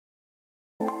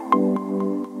Everyone,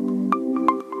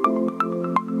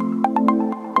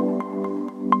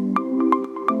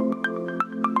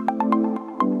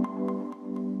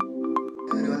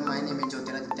 my name is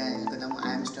Jotiraditay.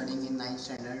 I am studying in 9th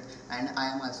standard and I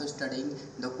am also studying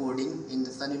the coding in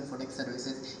the Sun Infotech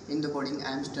Services. In the coding,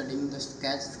 I am studying the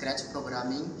Scratch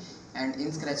programming, and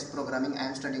in Scratch programming, I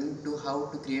am studying to how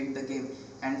to create the game.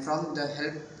 And from the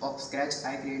help of Scratch,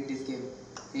 I create this game.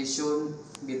 Is shown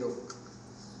below.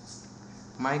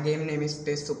 My game name is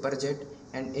Space Superjet,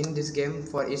 and in this game,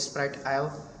 for each sprite, I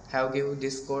have give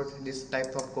this code, this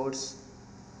type of codes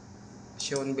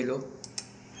shown below.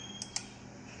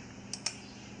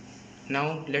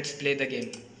 Now let's play the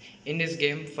game. In this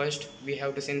game, first we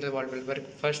have to send the wallpaper.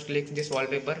 First click this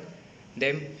wallpaper.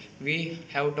 Then we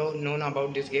have to know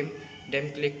about this game.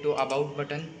 Then click to about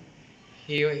button.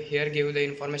 Here give the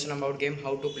information about game,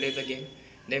 how to play the game.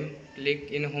 Then click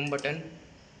in home button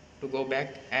to go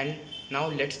back, and now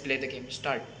let's play the game.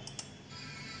 Start.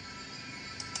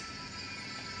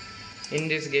 In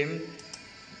this game,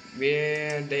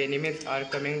 where the enemies are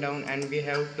coming down and we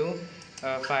have to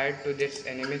fire to this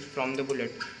enemies from the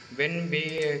bullet. When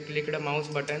we click the mouse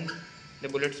button, the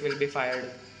bullets will be fired.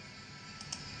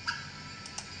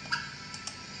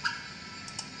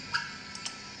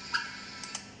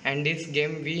 And this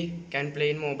game we can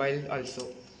play in mobile also,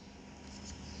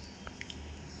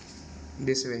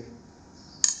 this way.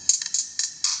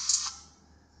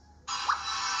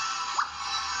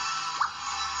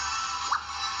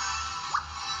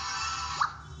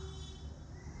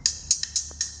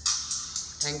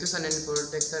 Thank you Sun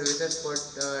Infotech Services for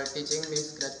teaching me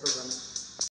Scratch programming.